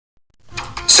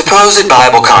supposed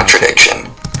Bible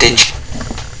contradiction did...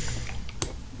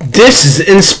 This is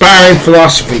Inspiring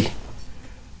Philosophy,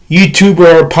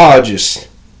 YouTuber apologist.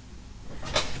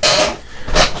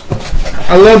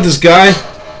 I love this guy,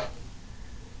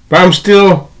 but I'm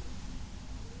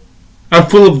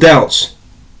full of doubts.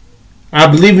 I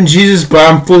believe in Jesus, but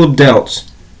I'm full of doubts.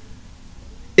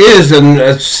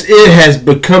 It has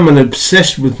become an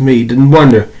obsession with me to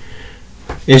wonder,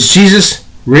 is Jesus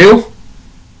real,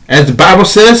 as the Bible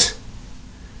says?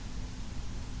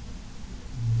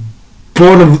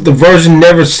 Born of the Virgin,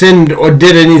 never sinned or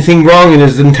did anything wrong in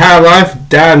his entire life,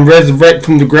 died and resurrected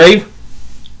from the grave?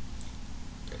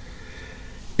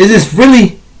 Is this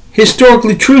really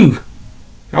historically true?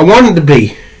 I want it to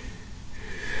be.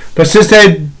 But since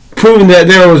they've proven that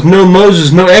there was no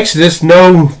Moses, no Exodus,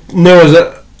 no Noah's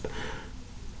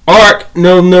Ark,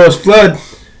 no Noah's flood,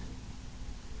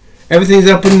 everything's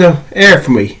up in the air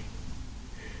for me.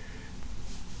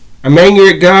 I'm angry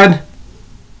at God.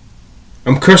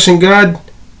 I'm cursing God.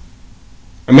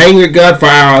 I'm angry at God for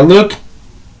how I look.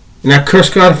 And I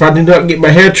curse God if I do not get my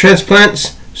hair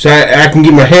transplants so I can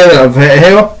get my hair out of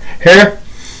hair.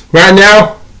 Right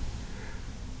now,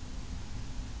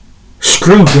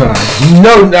 screw God.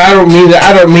 No, I don't mean that.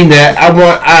 I don't mean that.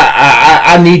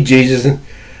 I need Jesus.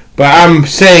 But I'm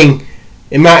saying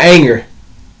in my anger,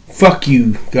 fuck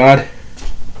you, God.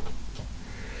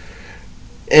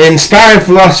 Inspiring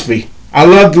Philosophy. I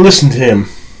love to listen to him.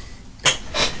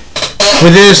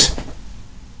 With his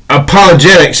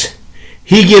apologetics,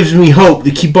 he gives me hope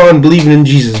to keep on believing in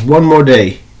Jesus one more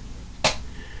day.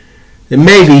 That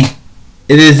maybe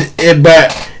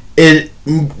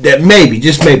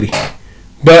just maybe.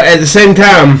 But at the same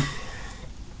time,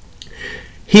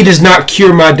 he does not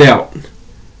cure my doubt.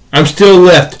 I'm still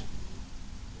left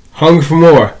hungry for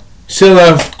more. Still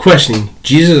left questioning,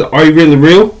 Jesus, are you really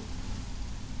real?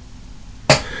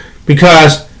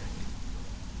 Because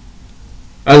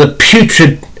of the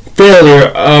putrid failure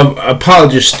of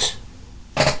apologists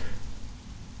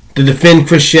to defend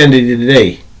Christianity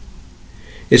today.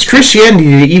 Is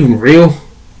Christianity even real?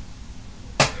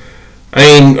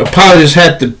 I mean, apologists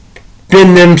have to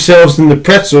bend themselves in the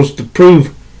pretzels to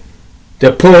prove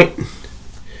their point.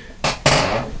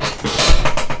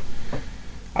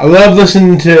 I love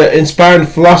listening to Inspiring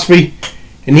Philosophy,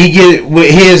 and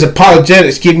his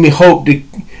apologetics give me hope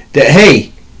that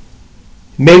hey,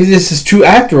 maybe this is true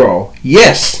after all.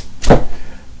 Yes.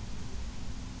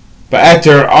 But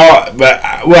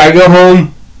when I go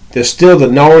home, there's still the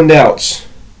gnawing doubts.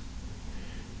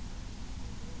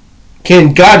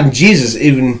 Can God and Jesus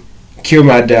even cure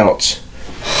my doubts?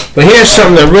 But here's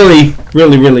something that really,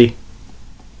 really, really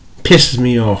pisses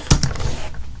me off.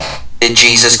 Did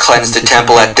Jesus cleanse the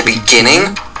temple at the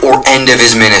beginning or end of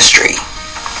his ministry?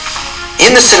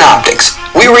 In the Synoptics,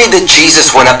 we read that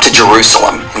Jesus went up to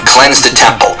Jerusalem and cleansed the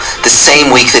temple the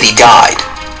same week that he died.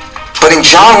 But in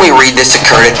John we read this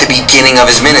occurred at the beginning of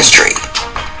his ministry.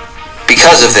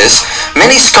 Because of this,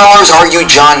 many scholars argue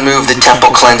John moved the temple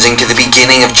cleansing to the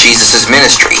beginning of Jesus'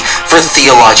 ministry for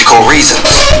theological reasons.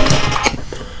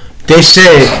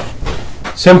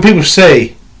 Some people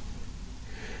say,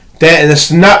 that in the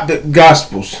Synoptic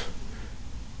Gospels,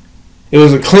 it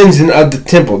was a cleansing of the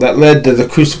temple that led to the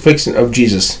crucifixion of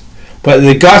Jesus. But in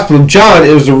the Gospel of John,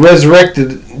 it was a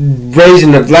resurrected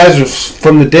raising of Lazarus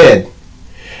from the dead.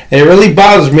 And it really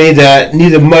bothers me that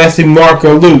neither Matthew, Mark,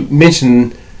 or Luke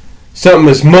mention something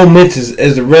as momentous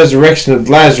as the resurrection of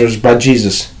Lazarus by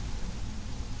Jesus.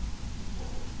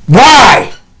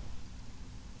 Why?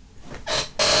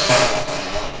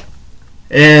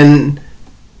 And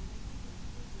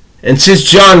since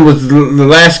John was the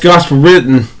last gospel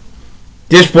written,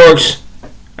 this works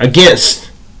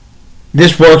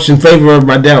in favor of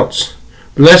my doubts.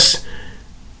 But let's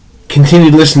continue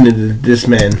listening to this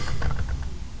man.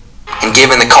 And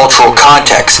given the cultural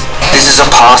context, this is a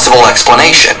possible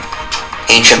explanation.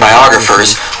 Ancient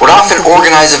biographers would often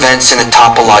organize events in a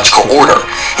topological order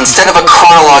instead of a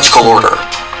chronological order.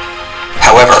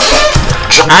 However,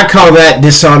 I call that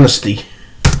dishonesty.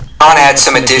 John adds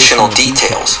some additional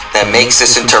details that makes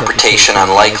this interpretation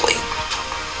unlikely.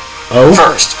 Oh?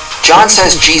 First, John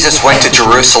says Jesus went to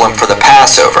Jerusalem for the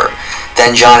Passover.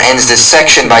 Then John ends this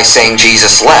section by saying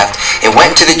Jesus left and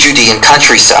went to the Judean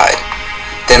countryside.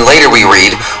 Then later we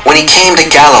read, when he came to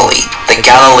Galilee, the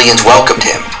Galileans welcomed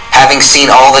him, having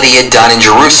seen all that he had done in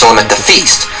Jerusalem at the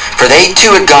feast, for they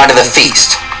too had gone to the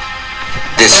feast.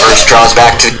 This verse draws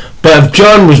back to... But if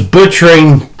John was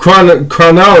butchering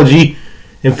chronology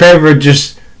in favor of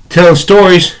just telling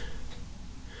stories,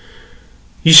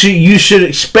 you should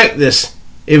expect this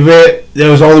if there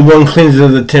was only one cleansing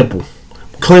of the temple.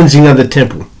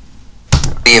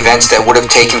 the events that would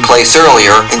have taken place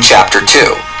earlier in chapter 2.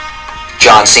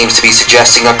 John seems to be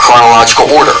suggesting a chronological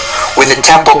order, with the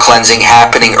temple cleansing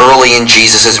happening early in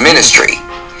Jesus' ministry.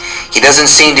 He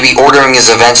doesn't seem to be ordering his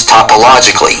events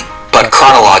topologically, but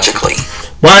chronologically.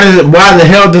 Why the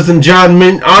hell doesn't John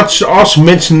also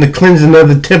mention the cleansing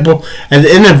of the temple at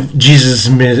the end of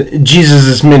Jesus'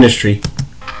 ministry?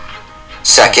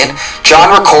 Second,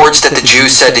 John records that the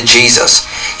Jews said to Jesus,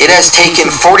 "It has taken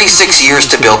 46 years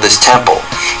to build this temple,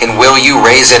 and will you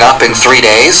raise it up in 3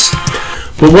 days?"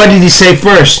 But what did he say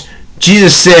first?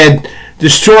 Jesus said,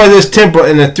 "Destroy this temple,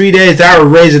 and in 3 days I will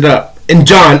raise it up." In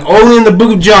John, only in the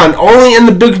book of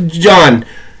John,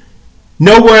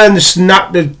 nowhere in the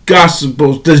Synoptic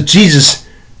Gospels is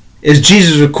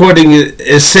Jesus recording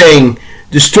is saying,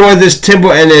 "Destroy this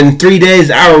temple, and in 3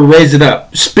 days I will raise it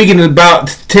up," speaking about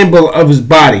the temple of his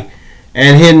body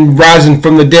and him rising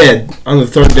from the dead on the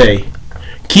 3rd day.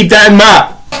 Keep that in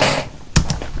mind.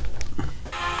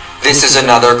 This is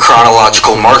another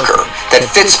chronological marker that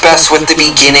fits best with the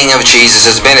beginning of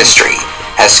Jesus' ministry,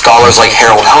 as scholars like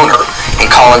Harold Honer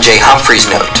and Colin J. Humphreys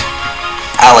note.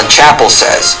 Alan Chappell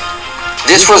says,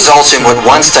 "This results in what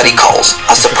one study calls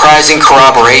a surprising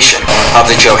corroboration of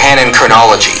the Johannine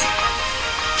chronology."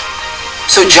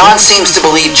 So John seems to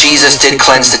believe Jesus did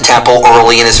cleanse the temple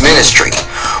early in his ministry,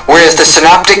 whereas the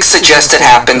synoptics suggest it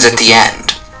happens at the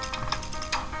end.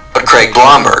 But Craig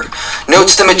Blomberg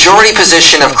notes the majority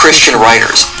position of Christian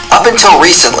writers, up until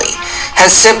recently,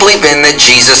 has simply been that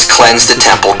Jesus cleansed the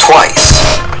temple twice.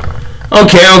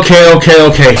 Okay.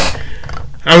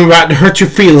 I'm about to hurt your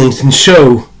feelings and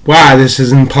show why this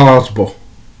is implausible.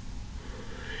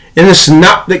 In the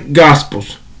Synoptic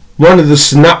Gospels, God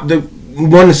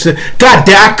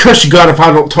damn, I curse you, God, if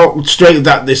I don't talk straight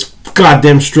without this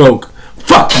goddamn stroke.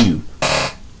 Fuck you.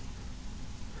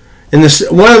 In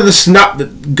one of the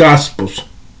Synoptic Gospels,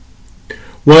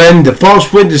 when the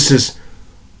false witnesses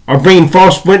are bringing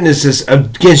false witnesses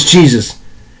against Jesus,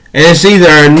 and it's either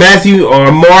in Matthew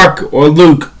or Mark or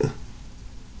Luke.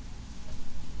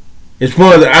 It's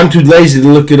one of the. I'm too lazy to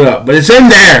look it up, but it's in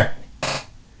there.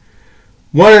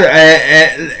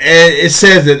 It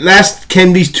says that last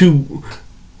came these two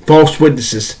false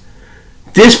witnesses.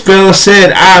 This fellow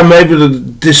said, "I am able to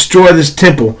destroy this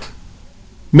temple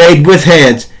made with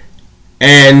hands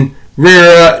and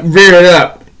rear it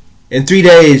up in 3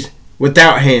 days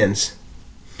without hands."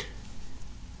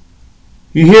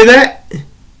 You hear that?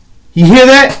 You hear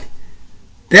that?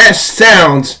 That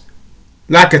sounds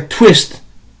like a twist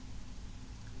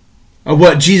of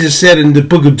what Jesus said in the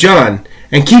book of John.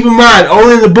 And keep in mind,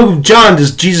 only in the book of John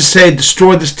does Jesus say,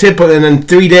 "Destroy this temple, and in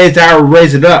 3 days I will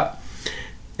raise it up."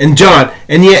 In John.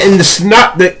 And yet in the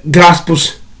Synoptic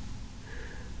Gospels,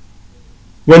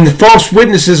 when the false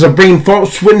witnesses are bringing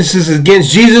false witnesses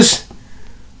against Jesus,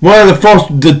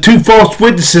 the two false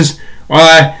witnesses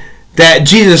are that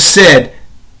Jesus said,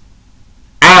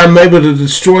 "I am able to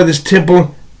destroy this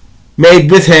temple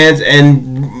made with hands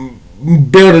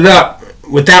and build it up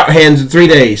without hands in 3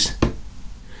 days."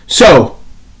 So,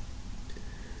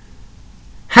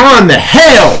 how in the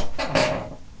hell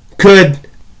could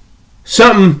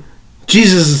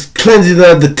Jesus' cleansing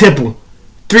of the temple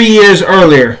 3 years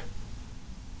earlier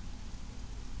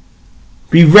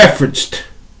be referenced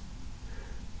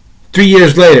 3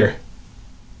 years later?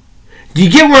 Do you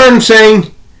get what I'm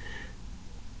saying?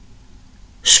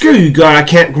 Screw you, God, I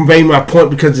can't convey my point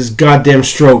because of this goddamn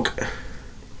stroke.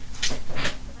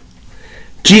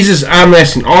 Jesus, I'm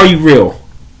asking, are you real?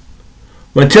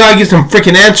 But until I get some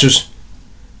freaking answers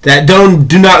that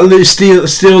do not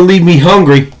still leave me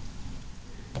hungry.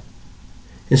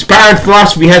 Inspiring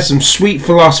Philosophy has some sweet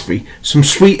philosophy, some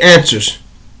sweet answers.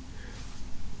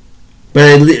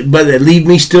 But they leave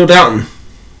me still doubting.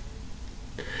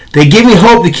 They give me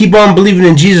hope to keep on believing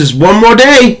in Jesus one more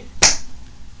day.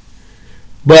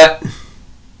 But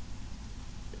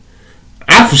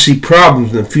I foresee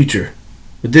problems in the future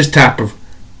with this type of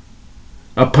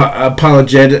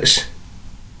apologetics.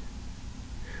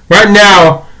 Right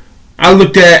now, I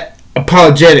looked at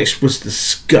apologetics with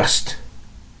disgust.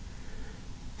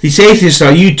 These atheists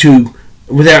on YouTube,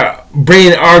 with their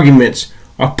brain arguments,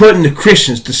 are putting the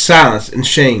Christians to silence and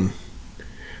shame.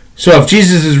 So if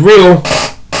Jesus is real,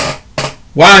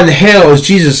 why in the hell is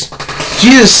Jesus?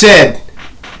 Jesus said,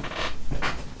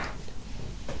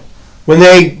 when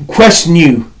they question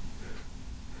you,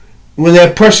 when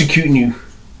they're persecuting you,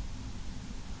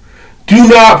 do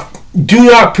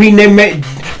not premeditate.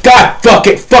 God,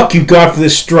 fuck you, God, for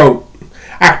this stroke.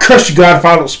 I curse you, God, if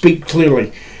I don't speak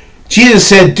clearly. Jesus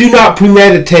said, do not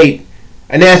premeditate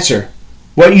an answer,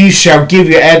 what you shall give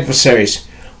your adversaries,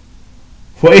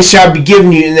 for it shall be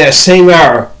given you in that same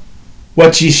hour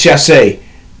what ye shall say.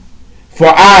 For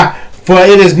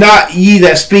it is not ye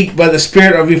that speak, but the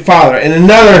Spirit of your Father. In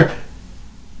another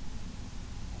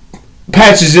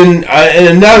passage in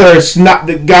another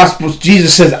synoptic gospels,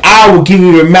 Jesus says, I will give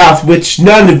you your mouth, which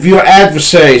none of your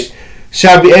adversaries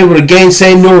shall be able to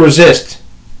gainsay nor resist.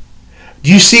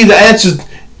 Do you see the answers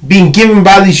being given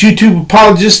by these YouTube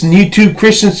apologists and YouTube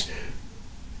Christians,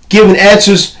 giving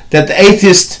answers that the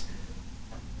atheist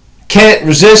can't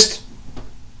resist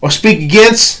or speak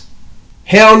against?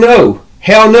 Hell no.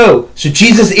 Hell no. So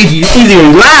Jesus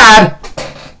either lied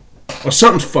or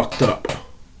something's fucked up.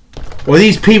 Or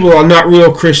these people are not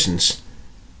real Christians.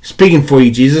 Speaking for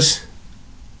you, Jesus.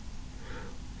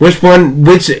 Which one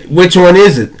is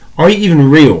it? Are you even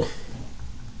real?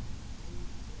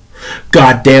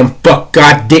 Goddamn fuck,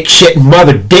 god dick shit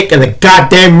mother dick and the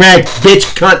goddamn rag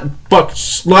bitch cunt fuck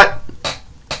slut.